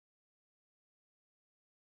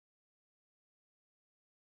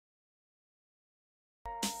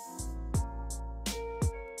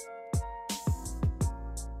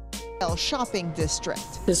shopping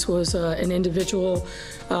district. This was an individual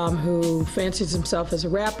who fancies himself as a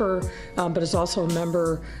rapper, but is also a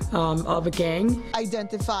member of a gang.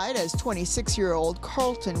 Identified as 26-year-old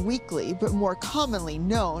Carlton Weekly, but more commonly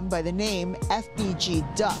known by the name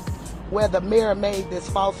FBG Duck. Where the mayor made this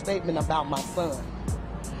false statement about my son.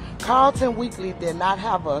 Carlton Weekly did not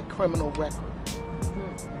have a criminal record.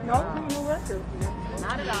 No criminal record.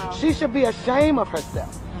 Not at all. She should be ashamed of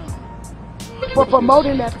herself for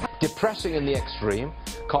promoting that. Depressing in the extreme,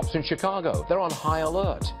 cops in Chicago, they're on high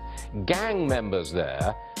alert. Gang members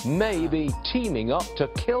there may be teaming up to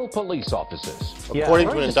kill police officers. According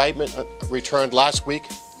to an indictment returned last week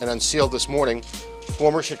and unsealed this morning,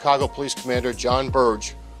 former Chicago Police Commander John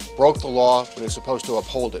Burge broke the law when he was supposed to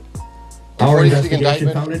uphold it. Our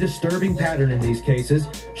investigation found a disturbing pattern in these cases.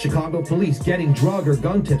 Chicago police getting drug or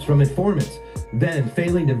gun tips from informants, then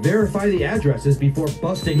failing to verify the addresses before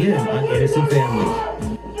busting in on innocent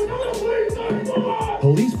families.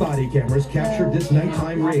 Police body cameras captured this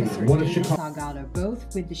nighttime raid. One of Chicago,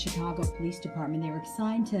 both with the Chicago Police Department. They were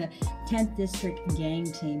assigned to 10th District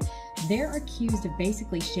gang team. They're accused of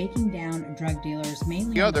basically shaking down drug dealers,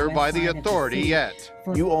 mainly the other by the authority yet.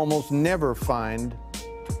 You almost never find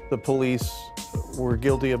the police were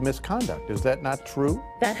guilty of misconduct. Is that not true?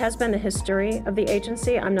 That has been the history of the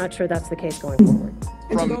agency. I'm not sure that's the case going forward.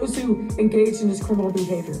 And to those who engage in this criminal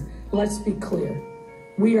behavior, let's be clear.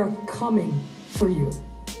 We are coming for you.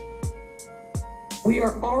 We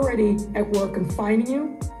are already at work in finding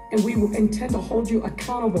you, and we will intend to hold you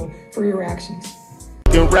accountable for your actions.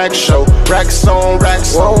 Rack show, racks on,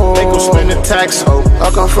 they gon' spend the tax hoe.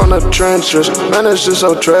 I come from the trenches, man, it's just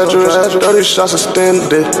so treacherous. 30 shots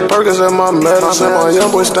extended, Perkins at my medicine, my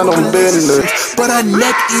young boy stand on business. But her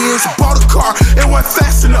neck is, bought a car, it wasn't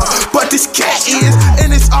fast enough. But this cat is,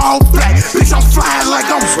 and it's all black. Bitch, I'm flying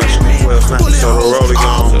like I'm Fresh.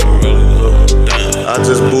 I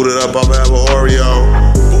just booted up, I'm having an Oreo.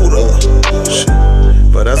 Boot up, shit.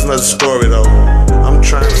 But that's another story though. I'm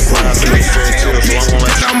trying to find some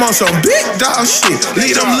I'm on some big dog shit.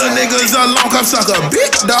 Leave them little niggas alone, come suck a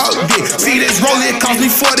big dog dick. See this roll, it cost me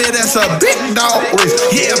 40, that's a big dog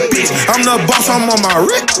risk. Yeah, bitch, I'm the boss, I'm on my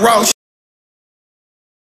Rick Ross.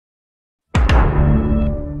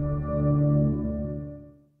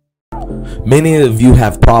 Many of you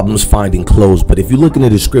have problems finding clothes, but if you look in the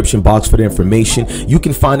description box for the information, you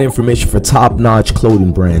can find information for Top Notch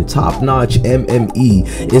clothing brand. Top Notch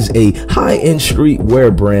NME is a high-end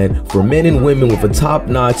streetwear brand for men and women with a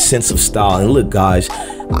top-notch sense of style. And look guys,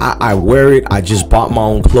 I wear it. I just bought my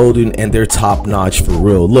own clothing and they're top-notch for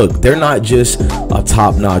real. Look, they're not just a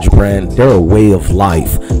top-notch brand, they're a way of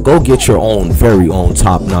life. Go get your own very own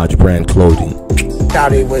top-notch brand clothing.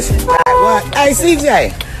 Thought it was what? Hey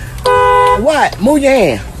CJ, what? Move your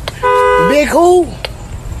hand. Big who?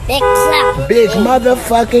 Big clout. Big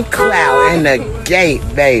motherfucking clout in the gate,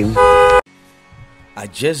 baby. I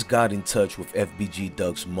just got in touch with FBG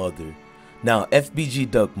Duck's mother. Now, FBG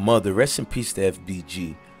Duck mother, rest in peace to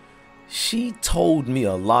FBG. She told me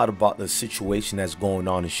a lot about the situation that's going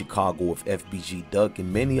on in Chicago with FBG Duck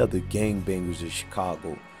and many other gangbangers in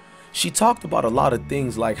Chicago. She talked about a lot of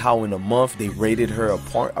things like how in a month they raided her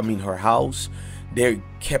her house. They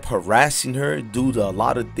kept harassing her due to a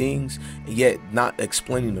lot of things, yet not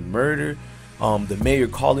explaining the murder. The mayor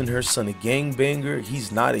calling her son a gangbanger.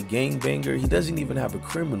 He's not a gangbanger. He doesn't even have a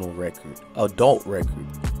criminal record, adult record.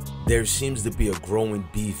 There seems to be a growing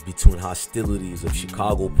beef between hostilities of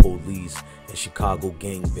Chicago police and Chicago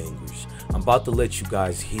gangbangers. I'm about to let you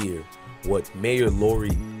guys hear what Mayor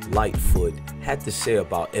Lori Lightfoot had to say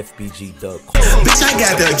about FBG Duck. Bitch, I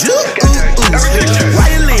got the juice. Why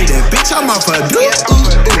you leaving? Bitch, I'm off a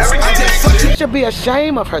dude. She should be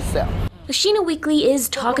ashamed of herself. Sheena Weekly is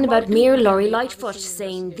talking about Mayor Lori Lightfoot,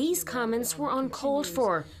 saying these comments were uncalled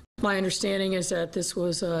for. My understanding is that this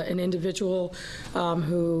was an individual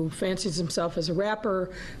who fancies himself as a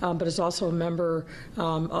rapper, but is also a member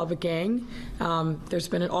of a gang. There's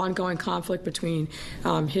been an ongoing conflict between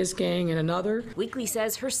his gang and another. Weekly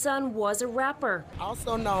says her son was a rapper.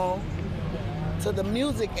 Also known to the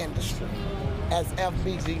music industry as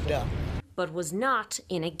FBG Duck. But was not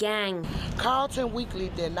in a gang. Carlton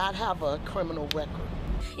Weekly did not have a criminal record.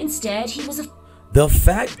 Instead, he was a... The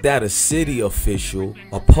fact that a city official,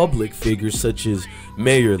 a public figure such as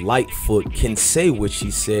Mayor Lightfoot can say what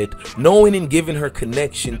she said, knowing and giving her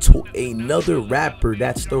connection to another rapper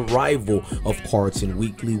that's the rival of Carlton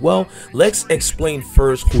Weekly. Well, let's explain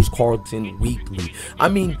first who's Carlton Weekly. I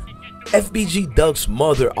mean, FBG Duck's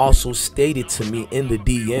mother also stated to me in the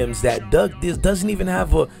DMs that Duck doesn't even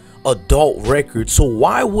have a adult record. So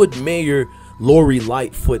why would Mayor Lori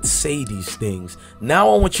Lightfoot say these things.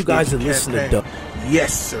 Now I want you guys to listen to Duck.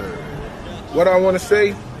 Yes, sir. What I want to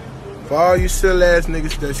say, for all you silly ass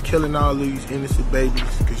niggas that's killing all these innocent babies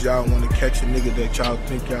because y'all want to catch a nigga that y'all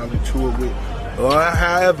think y'all in tour with, or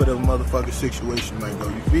however the motherfucking situation might go,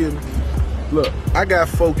 you feel me? Look, I got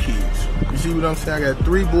 4 kids. You see what I'm saying? I got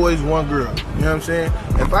 3 boys, 1 girl. You know what I'm saying?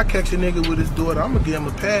 If I catch a nigga with his daughter, I'm gonna give him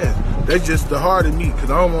a pass. That's just the heart of me,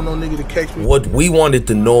 because I don't want no nigga to catch me. What we wanted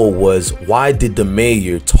to know was, why did the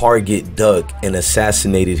mayor target Duck and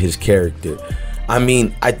assassinated his character? I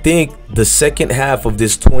mean, I think the second half of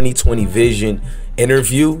this 2020 Vision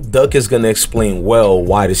interview, Duck is gonna explain well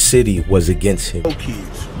why the city was against him. 4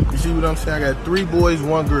 kids. You see what I'm saying? I got 3 boys,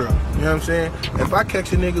 1 girl. You know what I'm saying? If I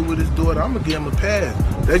catch a nigga with his daughter, I'm gonna give him a pass.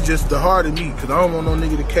 That's just the heart of me, because I don't want no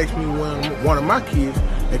nigga to catch me with one of my kids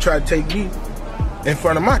and try to take me in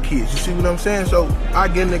front of my kids. You see what I'm saying? So I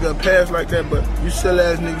give a nigga a pass like that, but you silly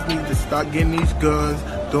ass niggas need to stop getting these guns,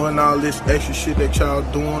 doing all this extra shit that y'all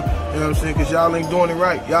doing. You know what I'm saying? Because y'all ain't doing it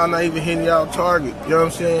right. Y'all not even hitting y'all target. You know what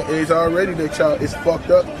I'm saying? It's already that y'all, it's fucked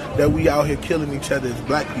up that we out here killing each other as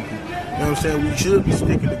black people. You know what I'm saying? We should be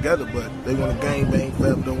sticking together, but they want to gang bang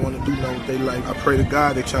forever, don't want to do nothing with their life. I pray to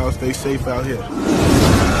God that y'all stay safe out here.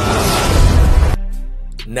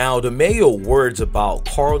 Now, the mayor's words about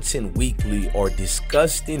Carlton Weekly are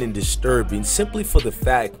disgusting and disturbing simply for the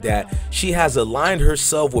fact that she has aligned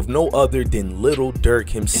herself with no other than Lil Durk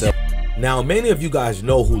himself. Now, many of you guys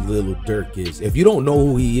know who Lil Durk is. If you don't know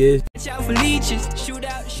who he is,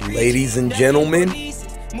 ladies and gentlemen,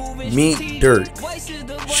 meet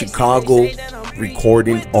Durk, Chicago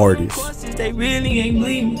recording artist.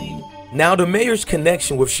 Now, the mayor's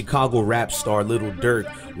connection with Chicago rap star Lil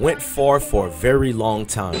Durk went far for a very long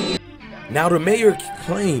time. Now, the mayor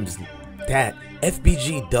claims that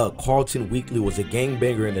FBG Duck Carlton Weekly was a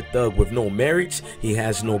gangbanger and a thug with no marriage, he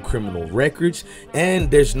has no criminal records,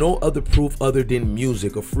 and there's no other proof other than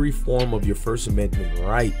music, a free form of your First Amendment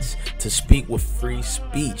rights to speak with free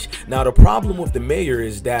speech. Now, the problem with the mayor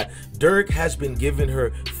is that Durk has been giving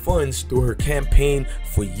her funds through her campaign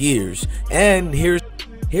for years, and here's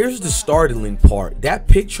the startling part. That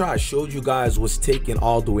picture I showed you guys was taken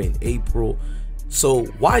all the way in April. So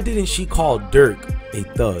why didn't she call Durk a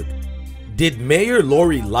thug? Did Mayor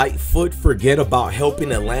Lori Lightfoot forget about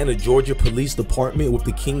helping Atlanta, Georgia Police Department with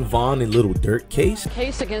the King Von and Lil Durk case?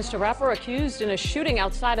 Case against a rapper accused in a shooting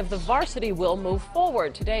outside of the Varsity will move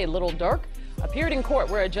forward. Today, Lil Durk appeared in court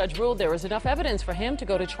where a judge ruled there was enough evidence for him to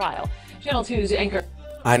go to trial. Channel 2's anchor.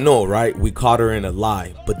 I know, right? We caught her in a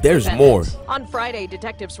lie, but there's more. On Friday,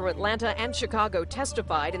 detectives from Atlanta and Chicago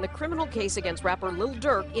testified in the criminal case against rapper Lil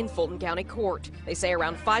Durk in Fulton County Court. They say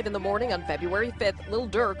around 5 in the morning on February 5th, Lil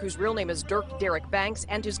Durk, whose real name is Durk Derek Banks,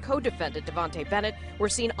 and his co-defendant Devontae Bennett were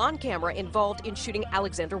seen on camera involved in shooting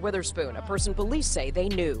Alexander Witherspoon, a person police say they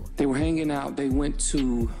knew. They were hanging out. They went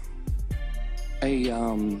to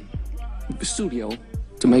a studio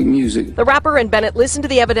to make music. The rapper and Bennett listened to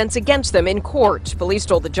the evidence against them in court. Police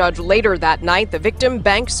told the judge later that night the victim,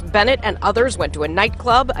 Banks, Bennett, and others went to a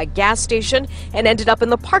nightclub, a gas station, and ended up in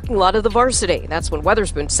the parking lot of the Varsity. That's when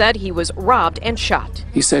Witherspoon said he was robbed and shot.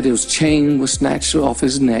 He said his chain was snatched off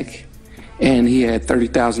his neck, and he had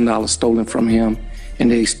 $30,000 stolen from him,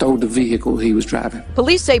 and they stole the vehicle he was driving.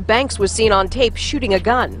 Police say Banks was seen on tape shooting a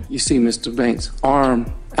gun. You see Mr. Banks'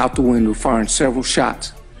 arm out the window firing several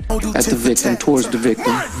shots at the victim, towards the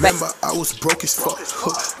victim. Remember, I was broke as fuck.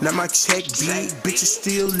 Now my check big, bitches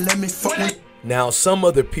still let me fuck with. Now, some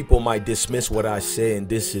other people might dismiss what I say and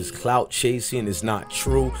this is clout chasing, it's not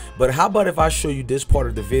true. But how about if I show you this part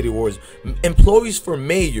of the video where employees for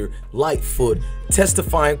Mayor Lightfoot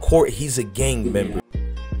testify in court he's a gang member.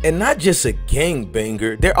 And not just a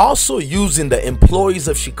gangbanger, they're also using the employees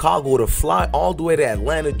of Chicago to fly all the way to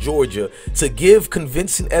Atlanta, Georgia to give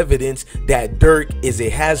convincing evidence that Durk is a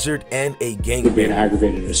hazard and a gangbanger. An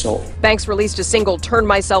aggravated assault. Banks released a single "Turn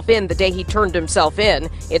Myself In" the day he turned himself in.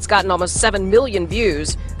 It's gotten almost 7 million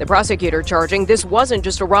views. The prosecutor charging this wasn't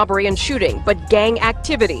just a robbery and shooting, but gang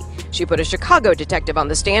activity. She put a Chicago detective on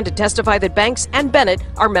the stand to testify that Banks and Bennett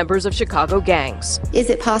are members of Chicago gangs. Is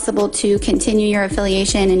it possible to continue your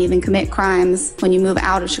affiliation and even commit crimes when you move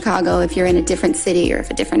out of Chicago if you're in a different city or if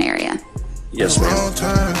a different area? Yes, ma'am.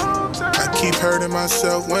 I keep hurting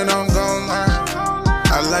myself when I'm gone.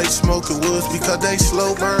 I like smoking woods because they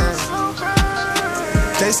slow burn.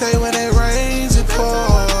 They say when it rains, it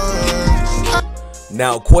pours.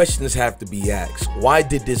 Now, questions have to be asked. Why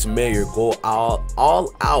did this mayor go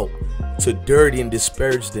all out to dirty and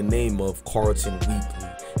disparage the name of Carlton Weekly?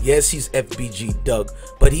 Yes, he's FBG Duck,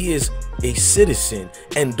 but he is a citizen,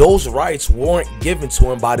 and those rights weren't given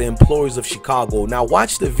to him by the employers of Chicago. Now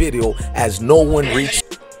watch the video as no one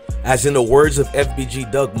reached. As in the words of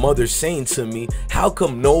FBG Duck mother saying to me, how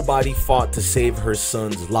come nobody fought to save her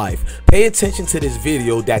son's life? Pay attention to this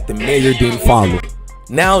video that the mayor didn't follow.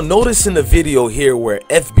 Now notice in the video here where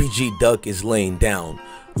FBG Duck is laying down.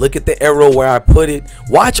 Look at the arrow where I put it.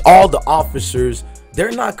 Watch all the officers.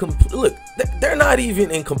 They're not they're not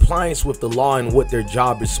even in compliance with the law and what their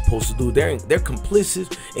job is supposed to do. They're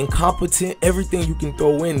complicit, incompetent, everything you can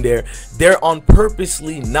throw in there. They're on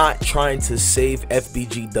purposely not trying to save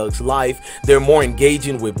FBG Duck's life. They're more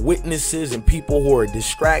engaging with witnesses and people who are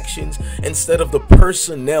distractions instead of the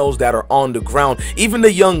personnel that are on the ground. Even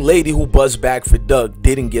the young lady who buzzed back for Duck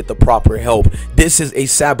didn't get the proper help. This is a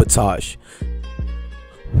sabotage.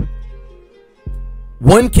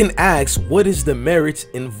 One can ask, what is the merits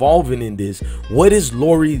involving in this? What is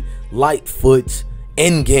Lori Lightfoot's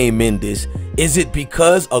endgame in this? Is it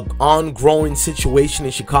because of ongoing situation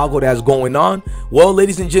in Chicago that's going on? Well,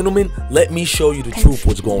 ladies and gentlemen, let me show you the truth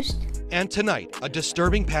what's going on. And tonight, a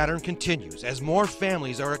disturbing pattern continues as more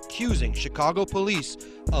families are accusing Chicago police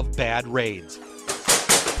of bad raids.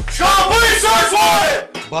 Chicago police search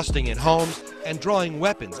warrant! Busting in homes and drawing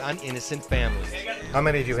weapons on innocent families. How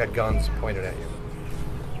many of you had guns pointed at you?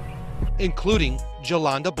 Including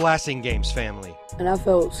Jolanda Blassingame's family. And I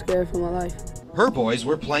felt scared for my life. Her boys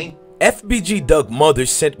were playing. FBG Duck mother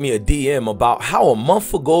sent me a DM about how a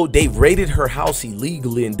month ago they raided her house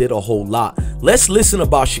illegally and did a whole lot. Let's listen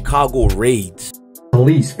about Chicago raids.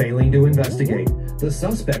 Police failing to investigate. The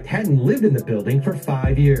suspect hadn't lived in the building for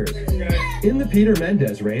 5 years. In the Peter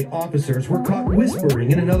Mendez raid, officers were caught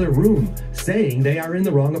whispering in another room, saying they are in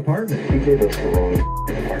the wrong apartment. He gave us the wrong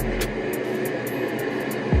apartment.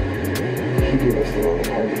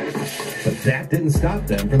 But that didn't stop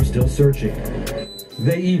them from still searching.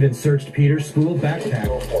 They even searched Peter's school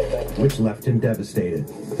backpack, which left him devastated.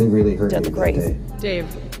 They really hurt him that day.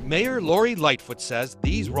 Dave. Mayor Lori Lightfoot says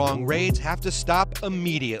these wrong raids have to stop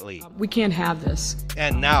immediately. We can't have this.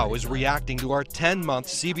 And now is reacting to our 10-month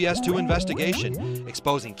CBS 2 investigation,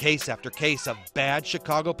 exposing case after case of bad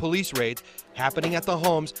Chicago police raids happening at the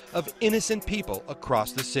homes of innocent people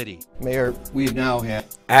across the city. Mayor, we've now had...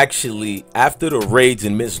 Actually, after the raids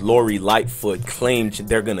and Miss Lori Lightfoot claimed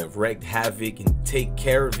they're gonna wreak havoc and take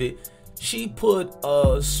care of it, she put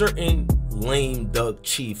a certain lame duck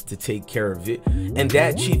chief to take care of it, and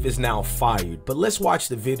that chief is now fired. But let's watch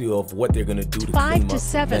the video of what they're gonna do to clean up. 5 to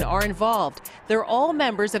 7 are involved. They're all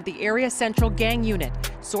members of the Area Central Gang Unit.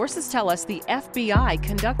 Sources tell us the FBI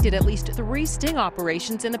conducted at least 3 sting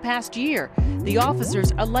operations in the past year. The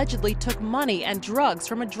officers allegedly took money and drugs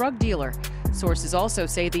from a drug dealer. Sources also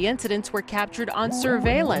say the incidents were captured on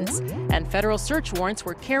surveillance and federal search warrants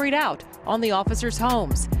were carried out on the officers'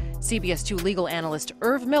 homes. CBS 2 legal analyst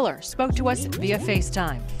Irv Miller spoke to us via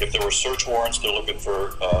FaceTime. If there were search warrants, they're looking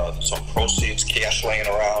for some proceeds, cash laying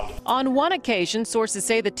around. On one occasion, sources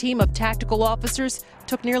say the team of tactical officers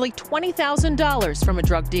took nearly $20,000 from a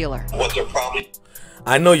drug dealer. What they're probably...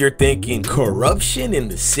 I know you're thinking, corruption in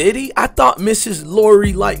the city? I thought Mrs.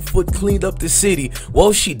 Lori Lightfoot cleaned up the city.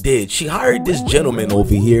 Well, she did. She hired this gentleman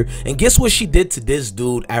over here, and guess what she did to this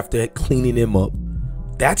dude after cleaning him up?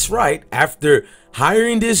 That's right, after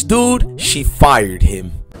hiring this dude, she fired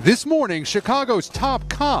him. This morning, Chicago's top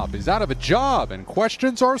cop is out of a job, and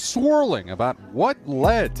questions are swirling about what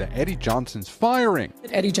led to Eddie Johnson's firing.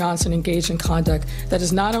 Eddie Johnson engaged in conduct that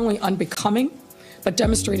is not only unbecoming, but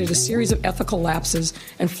demonstrated a series of ethical lapses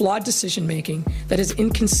and flawed decision-making that is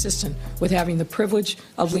inconsistent with having the privilege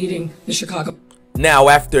of leading the Chicago. Now,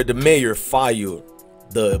 after the mayor fired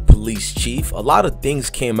the police chief, a lot of things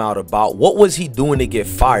came out about what was he doing to get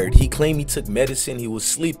fired. He claimed he took medicine, he was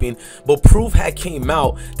sleeping, but proof had came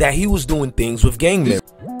out that he was doing things with gang members.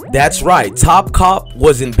 That's right, top cop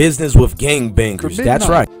was in business with gangbangers. That's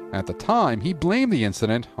right. At the time, he blamed the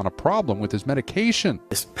incident on a problem with his medication.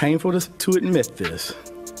 It's painful to admit this,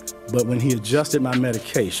 but when he adjusted my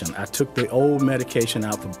medication, I took the old medication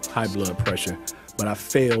out for high blood pressure, but I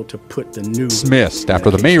failed to put the new... Dismissed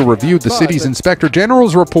after the mayor reviewed the city's Inspector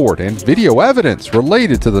General's report and video evidence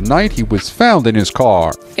related to the night he was found in his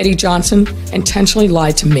car. Eddie Johnson intentionally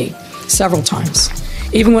lied to me several times.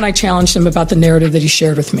 Even when I challenged him about the narrative that he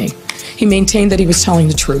shared with me, he maintained that he was telling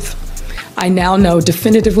the truth. I now know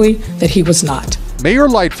definitively that he was not. Mayor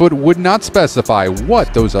Lightfoot would not specify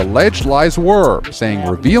what those alleged lies were, saying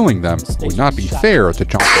revealing them would not be fair to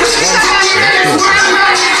Johnson.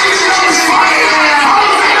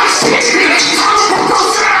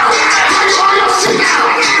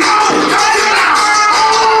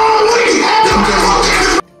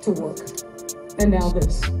 to work. And now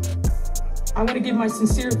this. I want to give my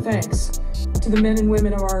sincere thanks to the men and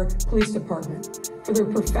women of our police department for their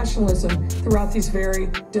professionalism throughout these very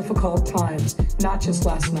difficult times, not just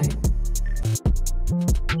last night.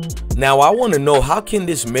 Now I want to know, how can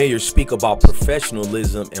this mayor speak about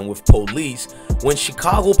professionalism and with police when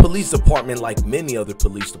Chicago Police Department, like many other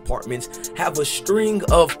police departments, have a string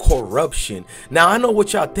of corruption? Now I know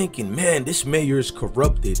what y'all thinking, man, this mayor is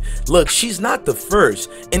corrupted. Look, she's not the first.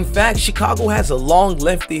 In fact, Chicago has a long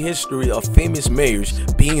lengthy history of famous mayors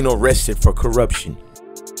being arrested for corruption.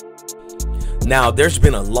 Now, there's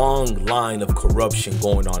been a long line of corruption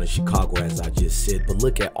going on in Chicago, as I just said, but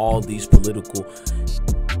look at all these political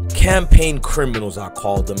campaign criminals, I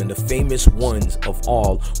call them, and the famous ones of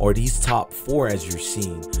all are these top four. As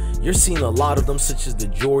you're seeing a lot of them, such as the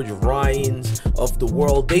George Ryans of the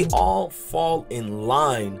world. They all fall in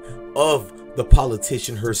line of the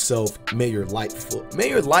politician herself, Mayor Lightfoot.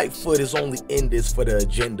 Mayor Lightfoot is only in this for the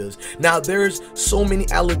agendas. Now, there's so many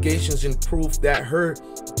allegations and proof that her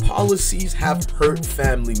policies have hurt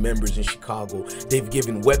family members in Chicago. They've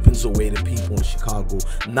given weapons away to people in Chicago.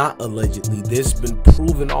 Not allegedly, this has been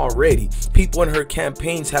proven already. People in her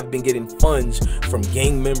campaigns have been getting funds from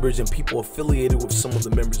gang members and people affiliated with some of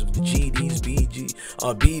the members of the GDs,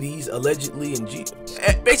 BDs, allegedly,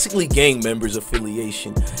 and basically gang members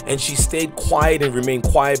affiliation. And she stayed quiet and remained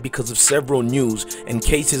quiet because of several news and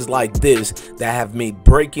cases like this that have made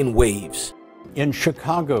breaking waves. In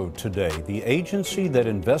Chicago today, the agency that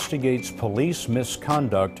investigates police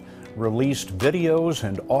misconduct released videos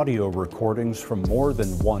and audio recordings from more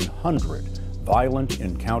than 100 violent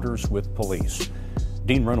encounters with police.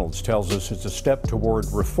 Dean Reynolds tells us it's a step toward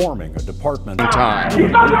reforming a department.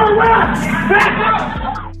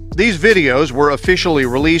 These videos were officially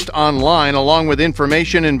released online along with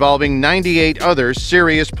information involving 98 other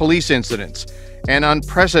serious police incidents. An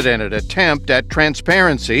unprecedented attempt at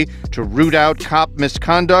transparency to root out cop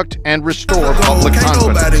misconduct and restore public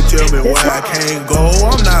confidence. Nobody tell me where I can't go.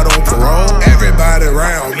 I'm not on parole. Everybody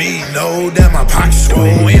around me know that my pocket's full,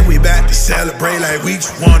 and we back to celebrate like we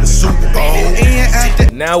just won the Super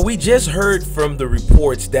Bowl. Now, we just heard from the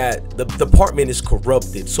reports that the department is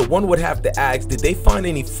corrupted. So one would have to ask, did they find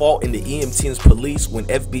any fault in the EMT and police when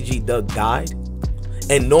FBG Duck died?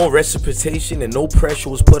 And no resuscitation and no pressure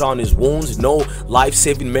was put on his wounds, no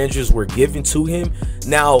life-saving measures were given to him.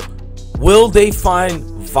 Now, will they find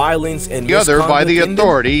violence and misconduct by the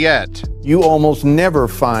authority yet? You almost never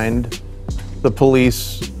find the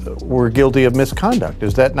police were guilty of misconduct.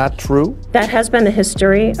 Is that not true? That has been the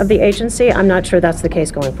history of the agency. I'm not sure that's the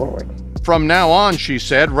case going forward. From now on, she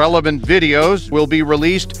said, relevant videos will be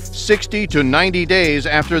released 60 to 90 days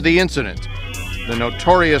after the incident. The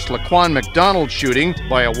notorious Daquan McDonald shooting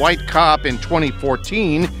by a white cop in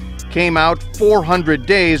 2014 came out 400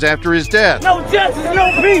 days after his death. No justice,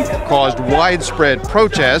 no peace. Caused widespread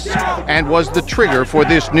protests and was the trigger for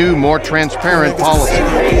this new, more transparent policy.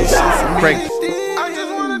 Craig.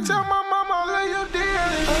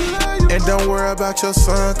 And don't worry about your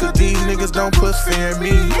son, cause these niggas don't put fear in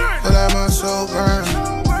me. Let my soul burn.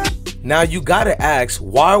 Now you gotta ask,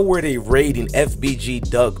 why were they raiding FBG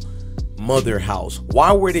Duck mother house?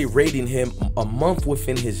 Why were they raiding him a month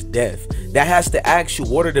within his death? That has to ask you,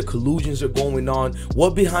 what are the collusions that are going on?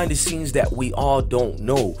 What behind the scenes that we all don't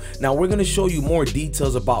know? Now we're going to show you more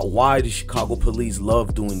details about why the Chicago police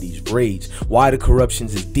love doing these raids, why the corruption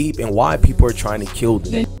is deep, and why people are trying to kill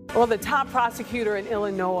them. Well, the top prosecutor in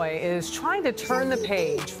Illinois is trying to turn the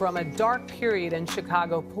page from a dark period in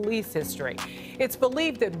Chicago police history. It's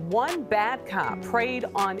believed that one bad cop preyed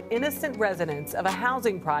on innocent residents of a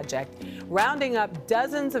housing project, rounding up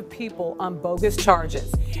dozens of people on bogus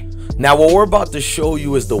charges. Now, what we're about to show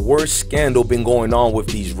you is the worst scandal been going on with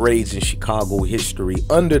these raids in Chicago history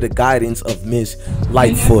under the guidance of Ms.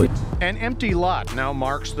 Lightfoot. An empty lot now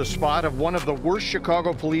marks the spot of one of the worst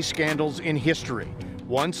Chicago police scandals in history.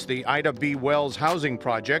 Once the Ida B. Wells housing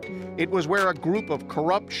project, it was where a group of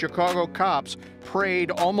corrupt Chicago cops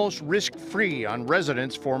preyed almost risk-free on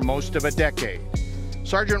residents for most of a decade.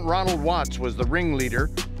 Sergeant Ronald Watts was the ringleader.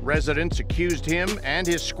 Residents accused him and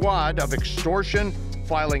his squad of extortion,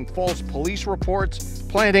 filing false police reports,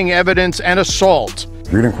 planting evidence, and assault.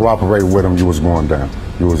 If you didn't cooperate with him, you was going down.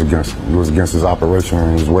 You was against him. You was against his operation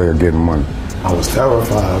and his way of getting money. I was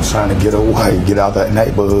terrified. I was trying to get away, get out that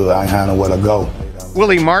neighborhood. I didn't have nowhere to go.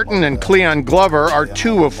 Willie Martin and Cleon Glover are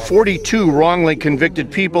two of 42 wrongly convicted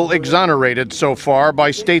people exonerated so far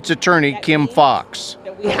by state's attorney Kim Fox.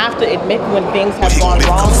 We have to admit when things have gone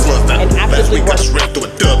wrong and actively work.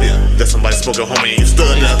 That somebody spoke at home and you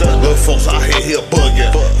stood there. Little folks out here bug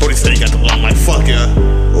ya. 40 say got the long like fuck ya.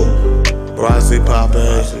 Rossi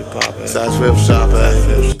Poppy, Side Swift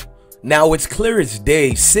Shopping. Now, it's clear as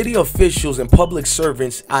day, city officials and public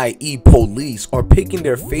servants, i.e. police, are picking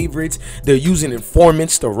their favorites. They're using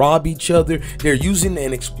informants to rob each other. They're using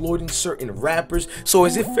and exploiting certain rappers. So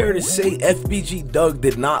is it fair to say FBG Duck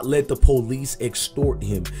did not let the police extort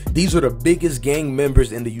him? These are the biggest gang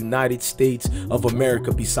members in the United States of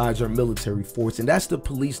America besides our military force, and that's the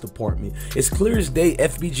police department. It's clear as day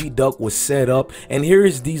FBG Duck was set up, and here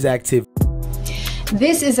is these activities.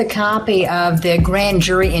 This is a copy of the grand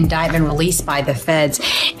jury indictment released by the feds.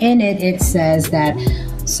 In it, it says that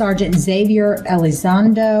Sergeant Xavier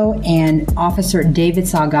Elizondo and Officer David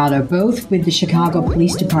Salgado, both with the Chicago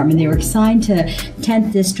Police Department, they were assigned to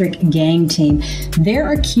 10th District Gang Team.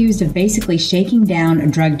 They're accused of basically shaking down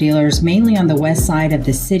drug dealers, mainly on the west side of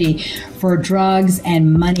the city, for drugs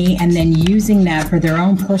and money, and then using that for their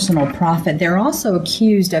own personal profit. They're also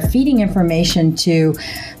accused of feeding information to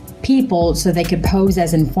people so they could pose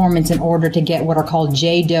as informants in order to get what are called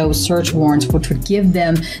JDOE search warrants, which would give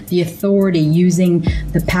them the authority, using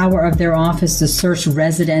the power of their office, to search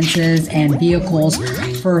residences and vehicles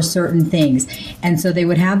for certain things. And so they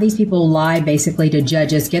would have these people lie basically to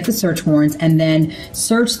judges, get the search warrants, and then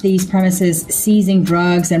search these premises, seizing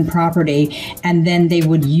drugs and property, and then they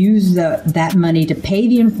would use that money to pay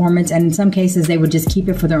the informants, and in some cases they would just keep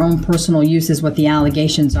it for their own personal use, is what the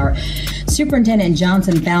allegations are. Superintendent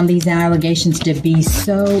Johnson found these allegations to be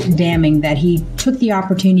so damning that he took the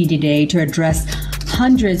opportunity today to address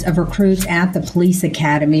hundreds of recruits at the police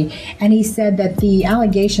academy, and he said that the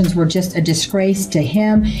allegations were just a disgrace to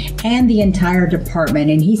him and the entire department.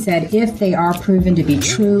 And he said if they are proven to be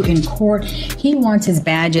true in court, he wants his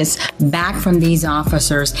badges back from these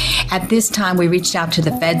officers. At this time, we reached out to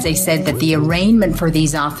the feds. They said that the arraignment for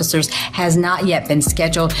these officers has not yet been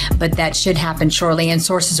scheduled, but that should happen shortly, and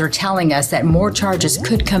sources are telling us that more charges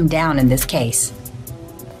could come down in this case.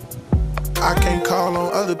 I can't call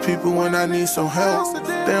on other people when I need some help.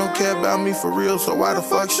 They don't care about me for real, so why the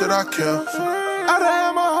fuck should I care? I done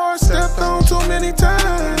had my heart stepped on too many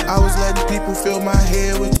times. I was letting people fill my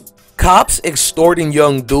head with. Cops extorting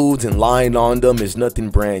young dudes and lying on them is nothing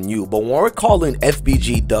brand new, but when we're calling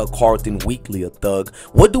FBG Duck Carlton Weekly a thug,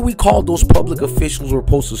 what do we call those public officials we're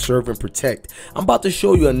supposed to serve and protect? I'm about to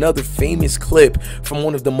show you another famous clip from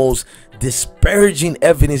one of the most disparaging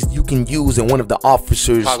evidence you can use in one of the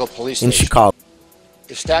officers in Chicago.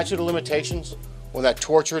 The statute of limitations on that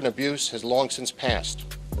torture and abuse has long since passed,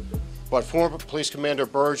 but former Police Commander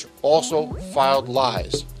Burge also filed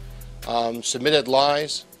lies, submitted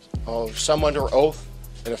lies, some under oath,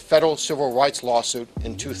 in a federal civil rights lawsuit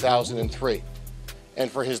in 2003.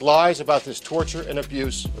 And for his lies about this torture and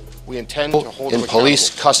abuse, we intend to hold him in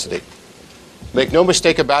police custody. Make no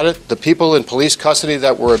mistake about it, the people in police custody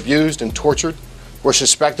that were abused and tortured were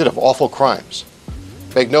suspected of awful crimes.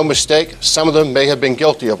 Make no mistake, some of them may have been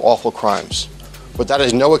guilty of awful crimes, but that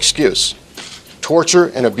is no excuse.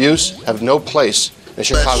 Torture and abuse have no place in a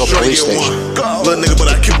Chicago police station. Little nigga, but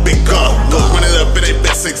I keep big gun. Look, run it up in a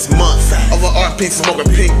best 6 months. Over RP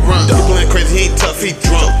smoking pink run. He playing crazy, he ain't tough, he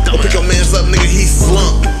drunk. Don't pick your mans up, nigga, he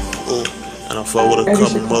slumped. And I flow with a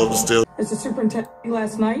couple more still. As the superintendent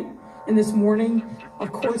last night and this morning,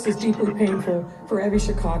 of course, is deeply painful for every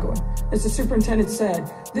Chicagoan. As the superintendent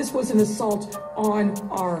said, this was an assault on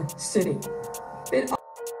our city.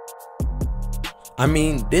 I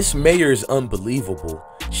mean, this mayor is unbelievable.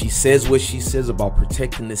 She says what she says about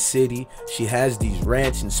protecting the city. She has these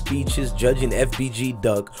rants and speeches judging FBG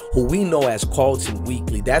Duck, who we know as Carlton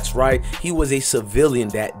Weekly. That's right, he was a civilian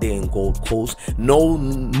that day in Gold Coast. No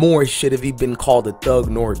more should have he been called a thug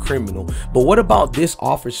nor a criminal. But what about this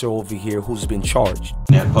officer over here who's been charged?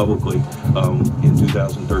 That publicly in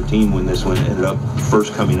 2013 when this one ended up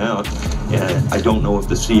first coming out. And I don't know if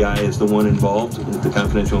the CI is the one involved, if the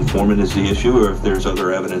confidential informant is the issue, or if there's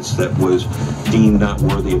other evidence that was deemed not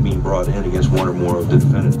worthy of being brought in against one or more of the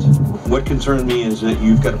defendants. What concerned me is that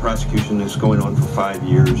you've got a prosecution that's going on for 5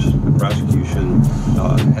 years. The prosecution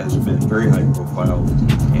has been very high profile,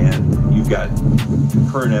 and you've got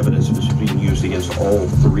concurrent evidence that's being used against all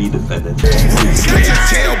 3 defendants.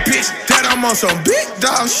 Tell bitch that I'm on some big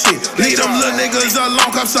dog shit. Leave them little niggas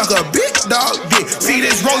alone, come suck a big dog dick. See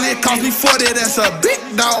this roll, it cost me 40, that's a big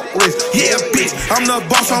dog risk. Yeah, bitch, I'm the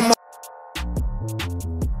boss, I'm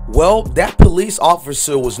Well, that police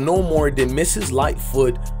officer was no more than Mrs.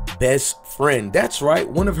 Lightfoot's best friend. That's right,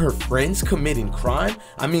 one of her friends committing crime.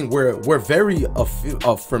 I mean, we're very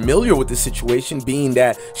familiar with the situation, being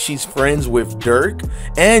that she's friends with Durk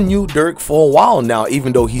and knew Durk for a while now,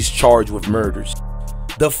 even though he's charged with murders.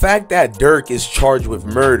 The fact that Durk is charged with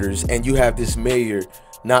murders and you have this mayor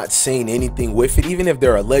not saying anything with it, even if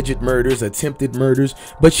they're alleged murders, attempted murders.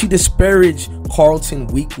 But she disparaged Carlton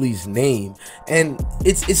Weekly's name, and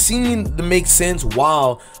it's seeming to make sense.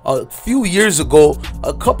 While a few years ago,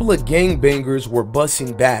 a couple of gangbangers were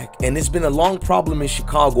busting back, and it's been a long problem in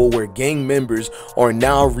Chicago where gang members are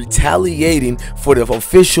now retaliating for the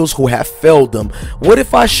officials who have failed them. What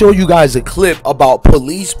if I show you guys a clip about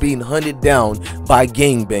police being hunted down by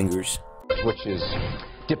gangbangers? Which is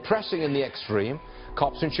depressing in the extreme.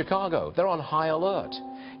 Cops in Chicago, they're on high alert.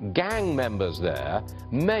 Gang members there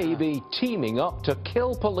may be teaming up to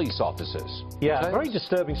kill police officers. Yeah, very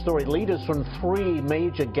disturbing story. Leaders from 3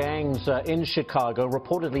 major gangs in Chicago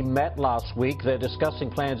reportedly met last week. They're discussing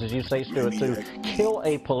plans, as you say, Stuart, to kill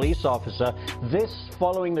a police officer. This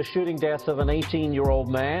following the shooting death of an 18-year-old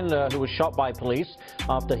man who was shot by police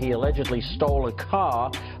after he allegedly stole a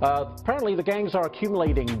car. Apparently, the gangs are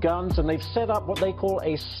accumulating guns, and they've set up what they call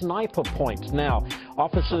a sniper point. Now,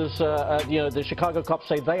 officers, the Chicago cops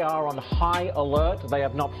say they are on high alert. They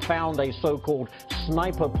have not found a so-called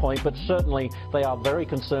sniper point, but certainly they are very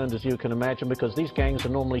concerned, as you can imagine, because these gangs are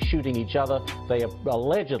normally shooting each other. They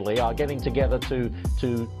allegedly are getting together to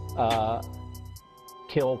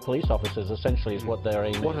kill police officers, essentially, is what they're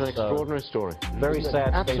aiming at. What an extraordinary story. Very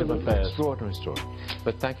sad state of affairs. Extraordinary story.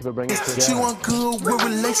 But thank you for bringing it She together. want good with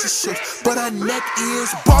relationships, but her neck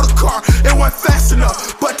is. Bought a car, it wasn't fast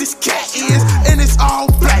enough, but this cat is, and it's all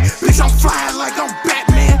black. Bitch, I'm flying like I'm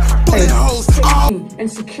Batman. Bullet holes, all.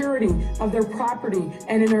 And security of their property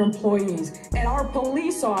and in their employees. And our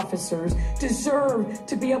police officers deserve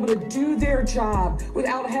to be able to do their job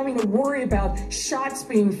without having to worry about shots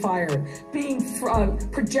being fired, being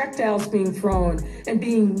projectiles being thrown, and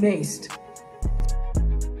being maced.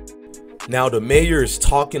 Now the mayor is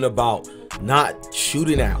talking about not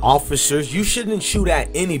shooting at officers. You shouldn't shoot at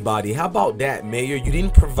anybody. How about that, Mayor? You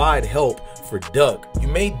didn't provide help for Duck. You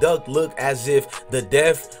made Duck look as if the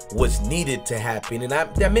death was needed to happen. And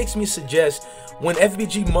that makes me suggest, when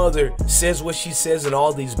FBG Mother says what she says and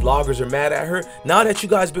all these bloggers are mad at her, now that you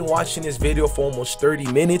guys been watching this video for almost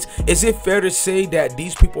 30 minutes, is it fair to say that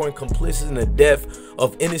these people are complicit in the death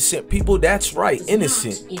of innocent people? That's right,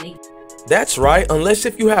 innocent. That's right, unless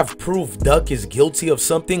if you have proof Duck is guilty of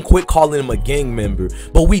something, quit calling him a gang member.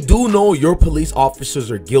 But we do know your police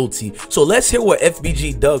officers are guilty. So let's hear what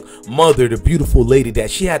FBG Duck Mother, the beautiful lady,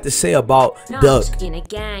 that she had to say about Duck. In a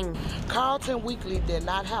gang. Carlton Weekly did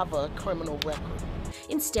not have a criminal record.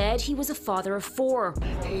 Instead, he was a father of 4.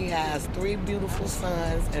 He has 3 beautiful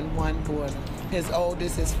sons and 1 daughter. His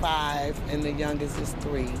oldest is 5 and the youngest is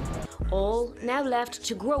 3. All now left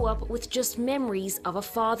to grow up with just memories of a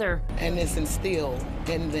father. And it's instilled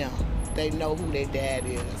in them. They know who their dad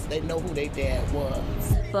is. They know who their dad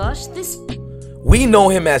was. But this... We know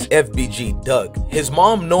him as FBG Duck. His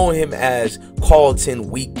mom know him as Carlton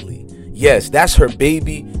Weekly. Yes, that's her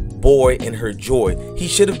baby boy and her joy. He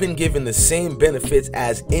should have been given the same benefits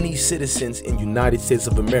as any citizens in United States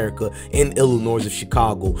of America in Illinois of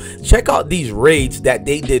Chicago. Check out these raids that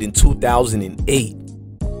they did in 2008.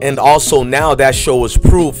 And also now that shows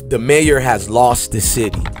proof the mayor has lost the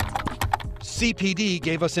city. CPD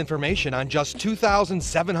gave us information on just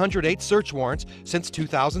 2,708 search warrants since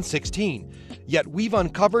 2016. Yet we've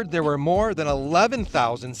uncovered there were more than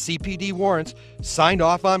 11,000 CPD warrants signed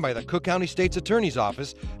off on by the Cook County State's Attorney's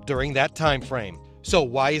Office during that time frame. So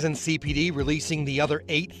why isn't CPD releasing the other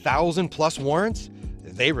 8,000 plus warrants?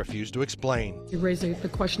 They refuse to explain. You raised the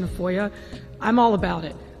question of FOIA. I'm all about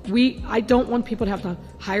it. I don't want people to have to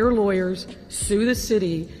hire lawyers, sue the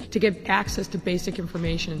city to get access to basic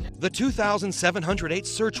information. The 2,708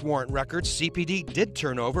 search warrant records CPD did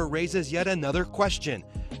turn over raises yet another question.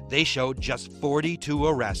 They showed just 42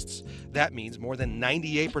 arrests. That means more than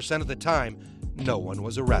 98% of the time, no one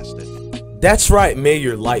was arrested. That's right,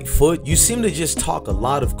 Mayor Lightfoot. You seem to just talk a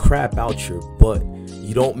lot of crap out your butt.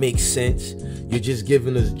 You don't make sense. You're just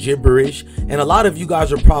giving us gibberish. And a lot of you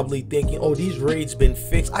guys are probably thinking, oh, these raids been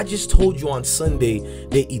fixed. I just told you on Sunday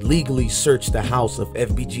they illegally searched the house of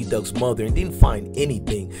FBG Duck's mother and didn't find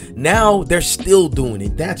anything. Now they're still doing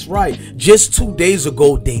it. That's right. Just 2 days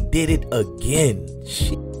ago, they did it again.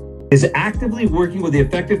 Shit. Is actively working with the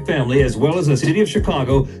affected family as well as the city of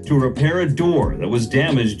Chicago to repair a door that was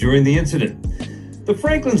damaged during the incident. The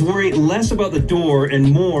Franklins worry less about the door and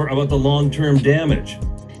more about the long-term damage.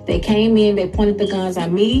 They came in, they pointed the guns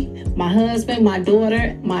at me, my husband, my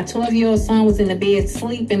daughter, my 12-year-old son was in the bed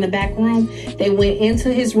asleep in the back room. They went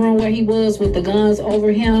into his room where he was with the guns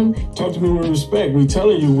over him. Talk to me with respect. We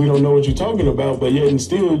telling you we don't know what you're talking about, but yet and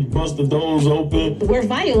still you bust the doors open. We're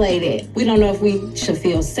violated. We don't know if we should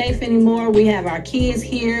feel safe anymore. We have our kids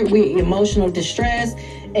here. We emotional distress,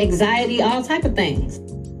 anxiety, all type of things.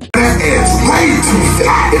 ass way too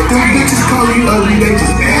fat. If them bitches call you ugly, they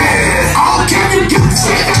just ass. Oh, Kevin,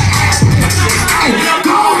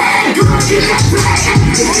 go ahead, girl, get that.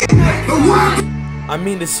 I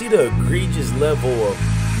mean, to see the egregious level of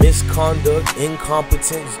misconduct,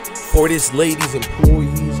 incompetence for this lady's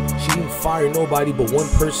employees. She didn't fire nobody but one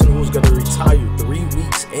person who's going to retire 3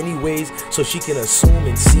 weeks anyways, so she can assume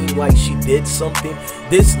and seem like she did something.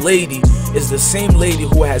 This lady is the same lady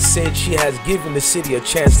who has said she has given the city a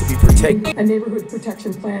chance to be protected. A neighborhood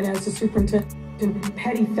protection plan as the superintendent,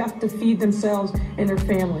 petty theft to feed themselves and their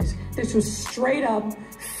families. This was straight up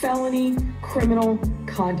felony criminal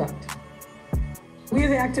conduct. We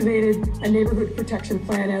have activated a neighborhood protection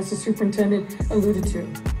plan, as the superintendent alluded to,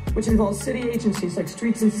 which involves city agencies like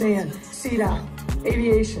Streets and Sand, CDOT,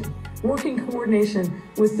 Aviation, working coordination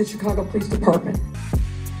with the Chicago Police Department.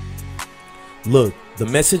 Look, the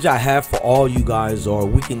message I have for all you guys are,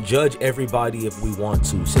 we can judge everybody if we want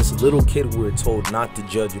to. Since a little kid, we were told not to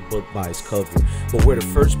judge a book by its cover. But we're the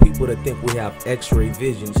first people that think we have x-ray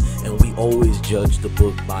visions, and we always judge the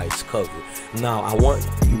book by its cover. Now, I want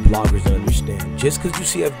you bloggers to understand, just because you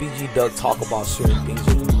see FBG Duck talk about certain things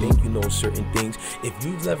and you think you know certain things, if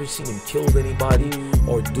you've never seen him kill anybody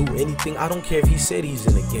or do anything, I don't care if he said he's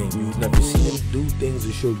in a gang, you've never seen him do things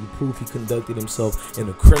to show you proof he conducted himself in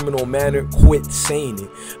a criminal manner, quit saying it.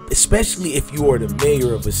 Especially if you are the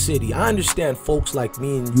mayor of a city. I understand folks like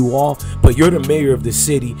me and you all, but you're the mayor of the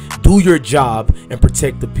city. Do your job and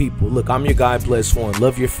protect the people. Look, I'm your guy, Blessed One.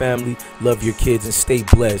 Love your family, love your kids, and stay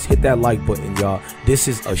blessed. Hit that like button, y'all. This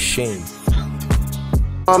is a shame.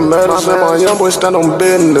 I'm medicine, my young boy stand on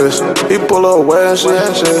business. He pull up wearing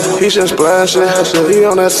shit, he just splashing. He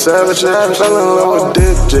on that savage shit, fell in love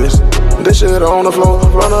with digits. This shit on the floor,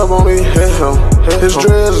 run up on me, hit him. His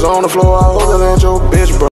dreads on the floor, I hope that ain't your bitch, bro.